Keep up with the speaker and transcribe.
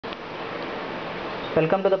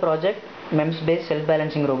Welcome to the project MEMS based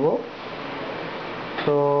self-balancing robo.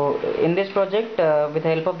 So in this project with the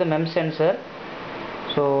help of the MEMS sensor,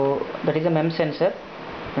 so that is a MEMS sensor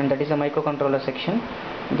and that is a microcontroller section.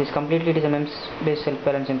 It is a MEMS based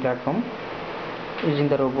self-balancing platform using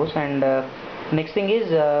the robos. And next thing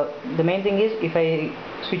is the main thing is, if I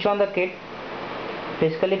switch on the kit,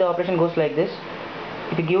 basically the operation goes like this.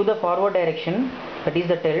 If you give the forward direction, that is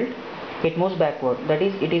the tilt, it moves backward, that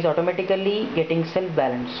is it is automatically getting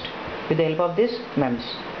self-balanced with the help of this MEMS.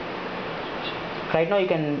 Right now you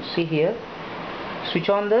can see here, switch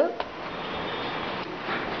on the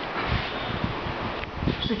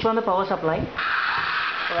power supply.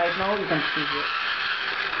 Right now you can see here.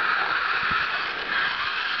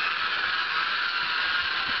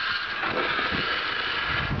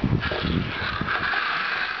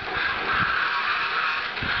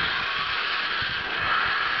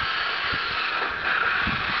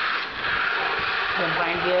 You can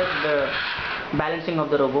find here the balancing of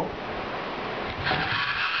the robo.